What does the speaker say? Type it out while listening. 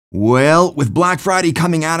Well, with Black Friday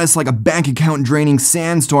coming at us like a bank account draining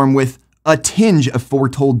sandstorm with a tinge of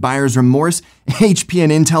foretold buyer's remorse, HP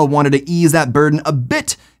and Intel wanted to ease that burden a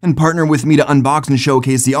bit and partner with me to unbox and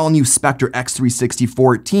showcase the all-new Spectre x360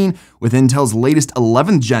 14 with Intel's latest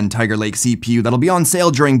 11th gen Tiger Lake CPU that'll be on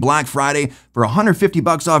sale during Black Friday for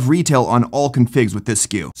 $150 off retail on all configs with this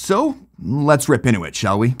SKU. So, let's rip into it,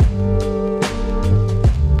 shall we?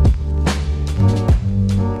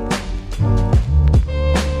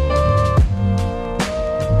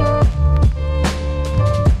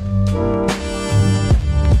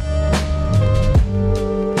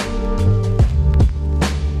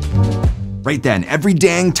 Right then, every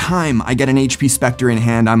dang time I get an HP Spectre in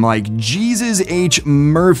hand, I'm like, Jesus H.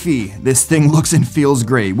 Murphy, this thing looks and feels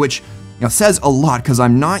great, which says a lot because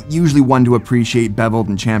I'm not usually one to appreciate beveled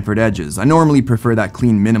and chamfered edges. I normally prefer that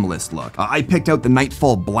clean minimalist look. I picked out the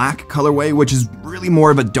Nightfall Black colorway, which is really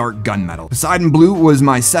more of a dark gunmetal. Poseidon Blue was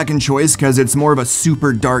my second choice because it's more of a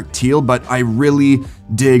super dark teal, but I really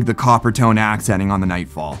dig the copper tone accenting on the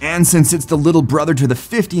Nightfall. And since it's the little brother to the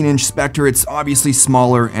 15-inch Spectre, it's obviously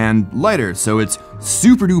smaller and lighter, so it's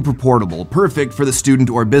super duper portable, perfect for the student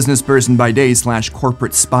or business person by day /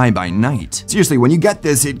 corporate spy by night. Seriously, when you get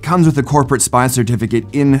this, it comes with a corporate spy certificate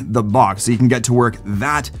in the box, so you can get to work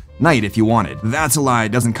that night if you wanted. That's a lie,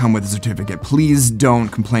 it doesn't come with a certificate. Please don't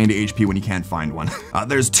complain to HP when you can't find one.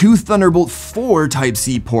 There's two Thunderbolt 4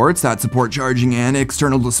 Type-C ports that support charging and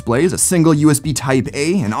external displays, a single USB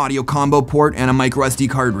Type-A, an audio combo port, and a microSD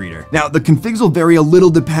card reader. Now, the configs will vary a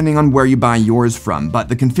little depending on where you buy yours from, but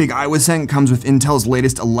the config I was sent comes with Intel's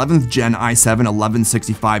latest 11th gen i7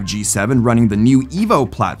 1165G7 running the new Evo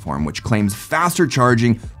platform, which claims faster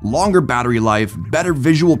charging, longer battery life, better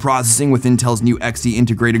visual processing with Intel's new Xe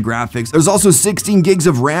integrated graphics. There's also 16 gigs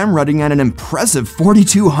of RAM running at an impressive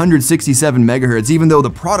 4267 megahertz, even though the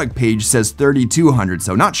product page says 3200,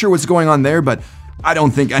 so not sure what's going on there, but I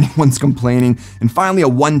don't think anyone's complaining. And finally, a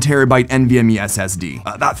 1TB NVMe SSD.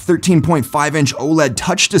 That 13.5-inch OLED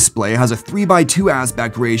touch display has a 3:2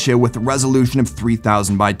 aspect ratio with a resolution of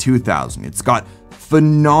 3000 by 2000. It's got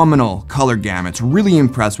phenomenal color gamuts, really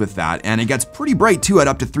impressed with that, and it gets pretty bright too at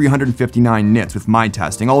up to 359 nits with my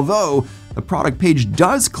testing, although the product page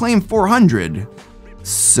does claim 400.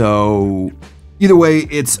 So either way,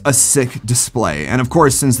 it's a sick display. And of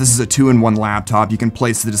course, since this is a 2-in-1 laptop, you can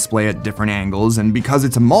place the display at different angles, and because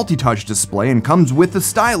it's a multi-touch display and comes with a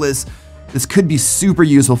stylus, this could be super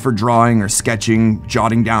useful for drawing or sketching,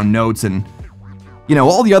 jotting down notes, and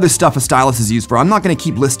all the other stuff a stylus is used for. I'm not going to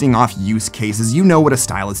keep listing off use cases. You know what a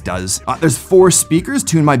stylus does. There's 4 speakers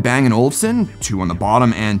tuned by Bang & Olufsen, 2 on the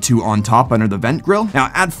bottom and 2 on top under the vent grill. Now,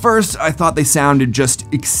 at first, I thought they sounded just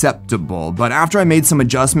acceptable, but after I made some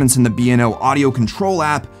adjustments in the B&O audio control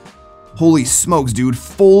app, holy smokes, dude,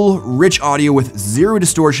 full, rich audio with 0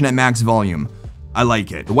 distortion at max volume. I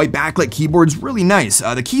like it. The white backlit keyboard's really nice.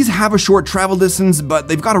 The keys have a short travel distance, but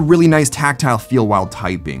they've got a really nice tactile feel while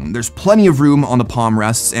typing. There's plenty of room on the palm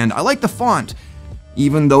rests, and I like the font,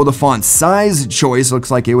 even though the font size choice looks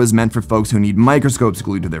like it was meant for folks who need microscopes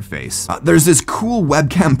glued to their face. There's this cool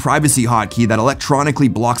Webcam Privacy hotkey that electronically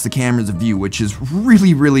blocks the camera's view, which is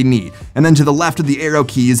really, really neat. And then to the left of the arrow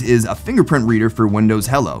keys is a fingerprint reader for Windows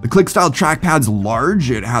Hello. The click-style trackpad's large,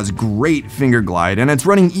 it has great finger glide, and it's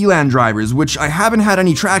running ELAN drivers, which I haven't had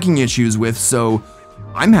any tracking issues with, so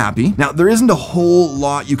I'm happy. Now, there isn't a whole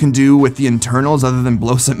lot you can do with the internals other than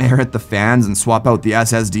blow some air at the fans and swap out the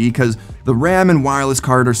SSD because the RAM and wireless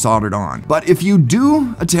card are soldered on. But if you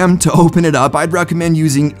do attempt to open it up, I'd recommend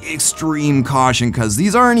using extreme caution because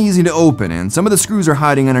these aren't easy to open, and some of the screws are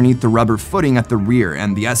hiding underneath the rubber footing at the rear,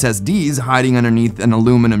 and the SSD's hiding underneath an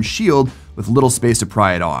aluminum shield with little space to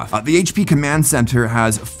pry it off. The HP Command Center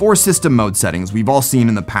has 4 system mode settings we've all seen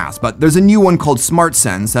in the past, but there's a new one called Smart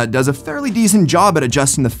Sense that does a fairly decent job at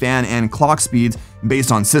adjusting the fan and clock speeds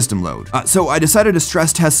based on system load. So I decided to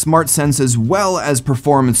stress test Smart Sense as well as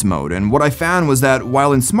performance mode, and what I found was that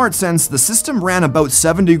while in Smart Sense, the system ran about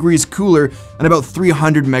 7 degrees cooler and about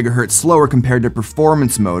 300 megahertz slower compared to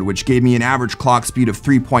performance mode, which gave me an average clock speed of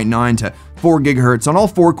 3.9 to 4 gigahertz on all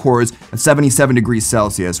 4 cores at 77 degrees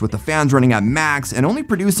Celsius, with the fans running at max and only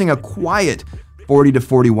producing a quiet 40 to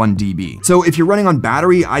 41 dB. So if you're running on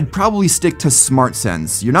battery, I'd probably stick to Smart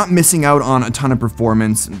Sense. You're not missing out on a ton of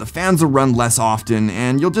performance, the fans will run less often,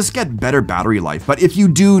 and you'll just get better battery life. But if you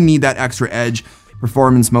do need that extra edge,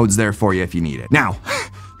 performance mode's there for you if you need it. Now,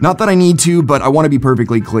 not that I need to, but I want to be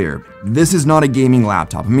perfectly clear. This is not a gaming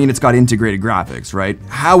laptop. I mean, it's got integrated graphics, right?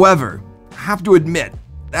 However, I have to admit,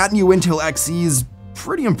 that new Intel Xe's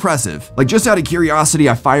pretty impressive. Like, just out of curiosity,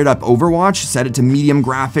 I fired up Overwatch, set it to medium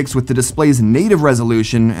graphics with the display's native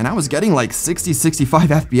resolution, and I was getting like 60-65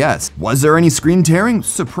 FPS. Was there any screen tearing?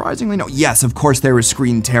 Surprisingly, no. Yes, of course there was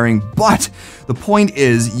screen tearing, but the point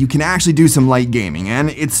is you can actually do some light gaming, and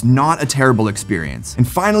it's not a terrible experience. And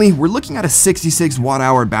finally, we're looking at a 66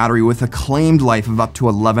 watt-hour battery with a claimed life of up to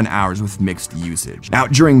 11 hours with mixed usage. Now,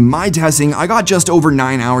 during my testing, I got just over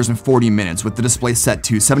 9 hours and 40 minutes with the display set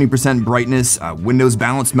to 70% brightness, Windows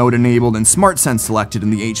balance mode enabled, and Smart Sense selected in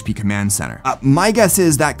the HP Command Center. My guess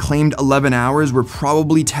is that claimed 11 hours were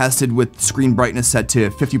probably tested with screen brightness set to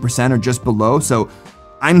 50% or just below, so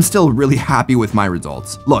I'm still really happy with my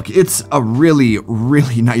results. Look, it's a really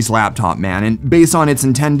nice laptop, man, and based on its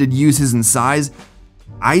intended uses and size,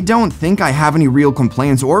 I don't think I have any real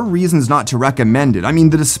complaints or reasons not to recommend it. I mean,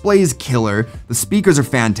 the display's killer, the speakers are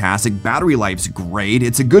fantastic, battery life's great,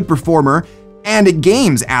 it's a good performer, and it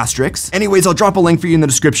games, asterisks. Anyways, I'll drop a link for you in the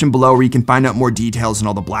description below where you can find out more details on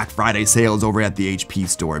all the Black Friday sales over at the HP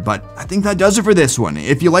store. But I think that does it for this one.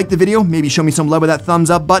 If you liked the video, maybe show me some love with that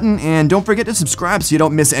thumbs up button, and don't forget to subscribe so you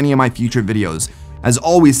don't miss any of my future videos. As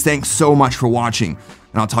always, thanks so much for watching,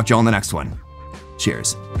 and I'll talk to you all in the next one.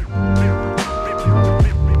 Cheers.